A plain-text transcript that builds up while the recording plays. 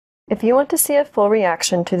If you want to see a full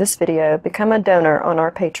reaction to this video, become a donor on our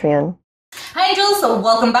Patreon. Hi Angels, so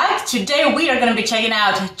welcome back. Today we are going to be checking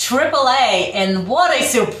out AAA, and what a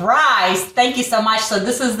surprise! Thank you so much. So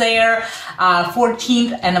this is their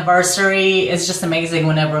 14th anniversary. It's just amazing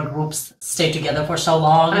whenever groups stay together for so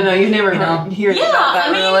long. I know, you never hear about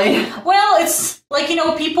that, really. Well, it's like,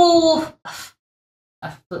 people...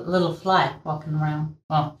 A little fly walking around.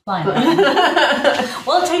 Well, flying around.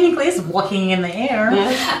 Well, technically it's walking in the air.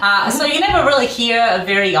 So you never really hear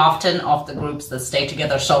very often of the groups that stay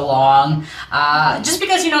together so long. Just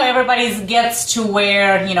because, everybody gets to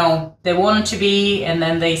where, they want to be, and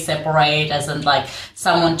then they separate, as in like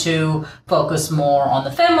someone to focus more on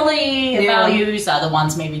the family values. Other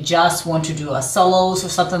ones maybe just want to do a solos or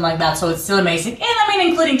something like that. So it's still amazing. And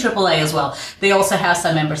including AAA as well. They also have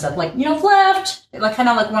some members that left, kind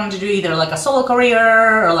of wanted to do either like a solo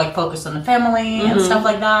career or like focus on the family and stuff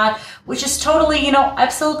like that, which is totally,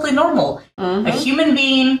 absolutely normal. A human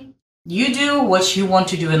being, you do what you want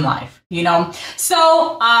to do in life,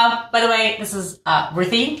 So, by the way, this is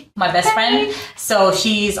Ruthie, my best friend. So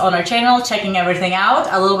she's on our channel checking everything out,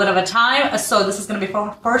 a little bit of a time. So this is going to be for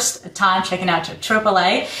her first time checking out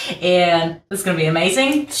AAA, and this is going to be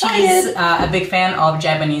amazing. She's a big fan of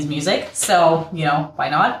Japanese music, so, why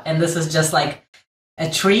not? And this is just like a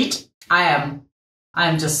treat. I'm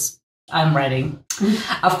ready.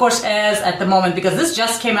 Of course, as at the moment, because this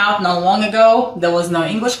just came out not long ago, there was no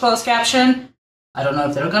English closed caption. I don't know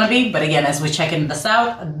if there are going to be, but again, as we check in this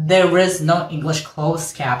out, there is no English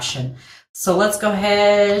closed caption. So let's go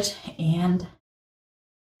ahead and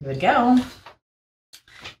here we go.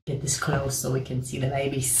 Get this close so we can see the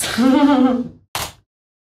babies.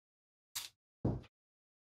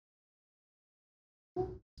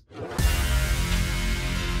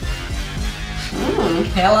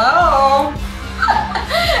 Hello!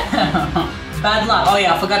 Bad luck. Oh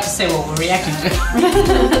yeah, I forgot to say what we're reacting to.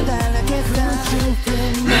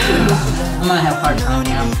 I'm gonna have a hard time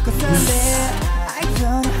now.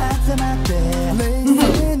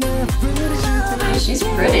 She's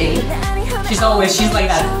pretty. She's like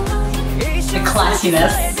that, the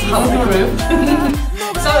classiness of the group.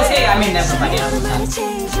 So is he, everybody else.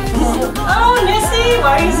 Oh, Nessie,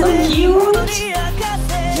 why are you so cute?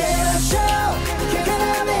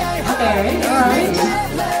 Okay, alright.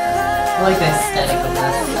 I like the aesthetic of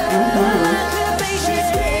this.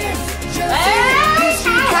 Hey,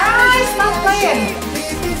 hi, stop playing!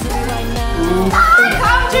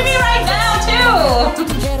 Come to me right now, too!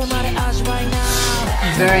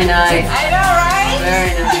 Very nice. I know, right?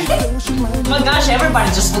 Very nice. Oh my gosh, everybody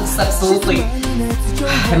just looks absolutely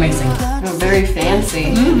amazing. Oh, very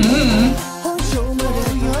fancy.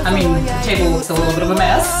 The table looks a little bit of a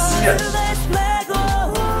mess.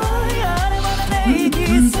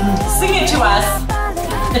 Sing it to us.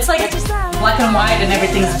 It's like black and white and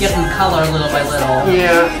everything's getting color little by little.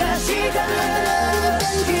 Yeah.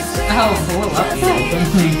 Oh, love you.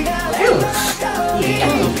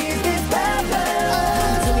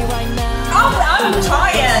 Oh, I'm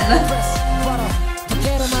trying.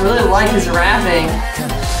 I really like his rapping.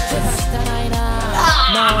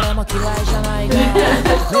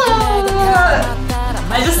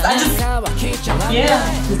 Yeah.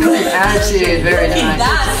 His attitude, very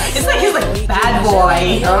nice. It's like he's like bad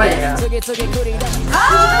boy. Oh yeah.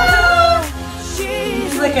 Oh!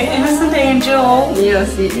 He's like an innocent angel.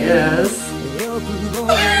 Yes, he is.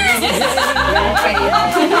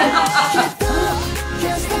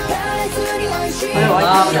 I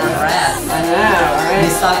love the dress. I know, right?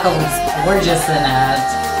 Misako looks gorgeous in it.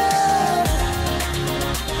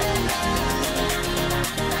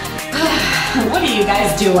 What are you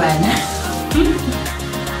guys doing?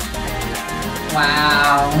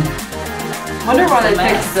 Wow. Wonder why they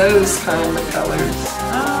picked those kind of colors.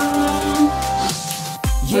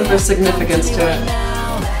 What's their significance to it?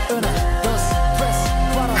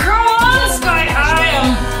 Come on, Sky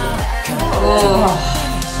High!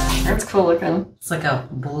 Oh, that's cool looking. It's like a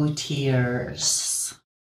blue tears.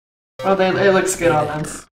 Oh, it looks good on them.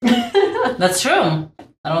 That's true.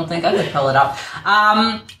 I don't think I could pull it off.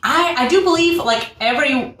 I do believe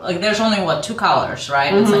there's only two colors,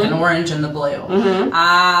 right? It's like an orange and the blue.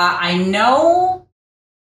 I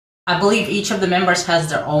believe each of the members has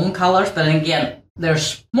their own colors, but again,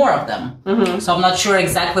 there's more of them. So I'm not sure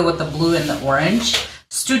exactly what the blue and the orange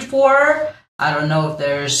stood for. I don't know if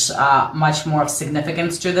there's much more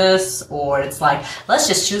significance to this, or it's like, let's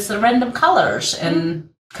just choose the random colors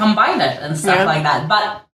and combine it and stuff like that.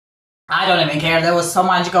 But I don't even care. There was so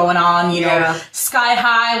much going on, Sky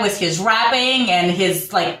High with his rapping and his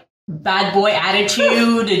bad boy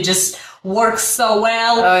attitude and just works so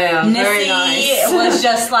well. Oh yeah, Nissy very nice. was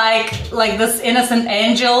just like this innocent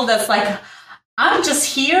angel that's like, I'm just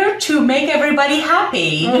here to make everybody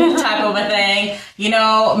happy type of a thing. You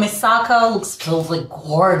know, Misaka looks totally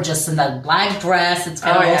gorgeous in that black dress. It's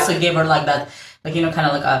kind of also give her like that, like, you know, kind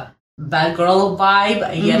of like a bad girl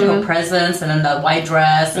vibe. You get her presence and then the white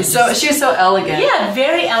dress. So she was so elegant. Yeah,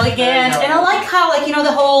 very elegant. And I like how, like, you know,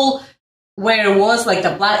 the whole, where it was like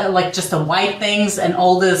the black, like just the white things and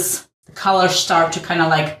all this colors start to kind of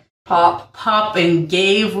like pop and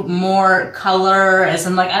gave more color. As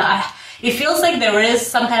in like, it feels like there is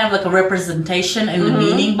some kind of like a representation and the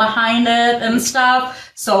meaning behind it and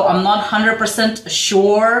stuff. So I'm not 100%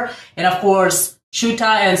 sure. And of course, Shuta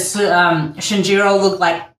and Shinjiro look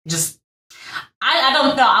like just, I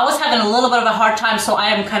don't know. I was having a little bit of a hard time, so I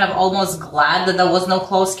am kind of almost glad that there was no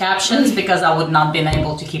closed captions because I would not been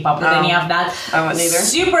able to keep up with any of that. I wouldn't either.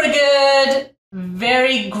 Super good.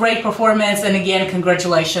 Very great performance, and again,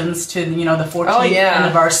 congratulations to, you know, the 14th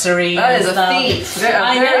anniversary. That is a feat.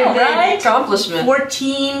 I know, right? Accomplishment.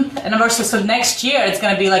 14th anniversary. So next year it's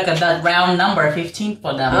going to be like that round number, 15th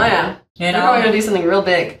for them. Oh yeah. You know, they're probably gonna do something real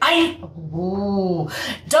big.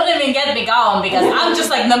 Don't even get me going because I'm just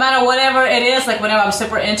like, no matter whatever it is, like whenever I'm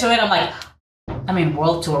super into it, I'm like, I mean,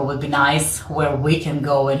 world tour would be nice where we can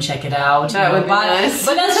go and check it out. That would be nice.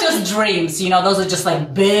 But that's just dreams, you know, those are just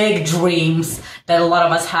like big dreams that a lot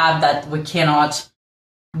of us have that we cannot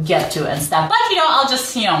get to and stuff. But, you know, I'll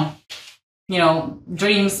just, you know,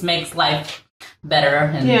 dreams makes life better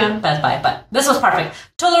and pass by. But this was perfect.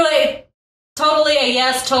 Totally a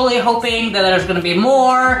yes, totally hoping that there's going to be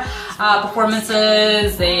more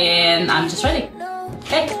performances, and I'm just ready.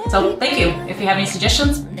 Okay, so thank you. If you have any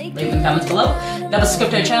suggestions, leave them in the comments below. Double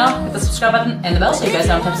subscribe to our channel, hit the subscribe button and the bell so you guys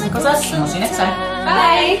know when time to sync us, and we'll see you next time.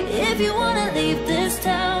 Bye! If you wanna leave this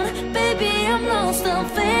town, baby, I'm lost, I'm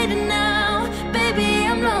fading now. Baby,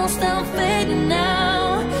 I'm lost, I'm fading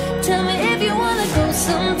now. Tell me if you wanna go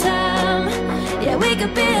sometime. Yeah, we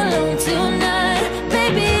could be alone tonight.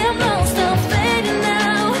 Baby,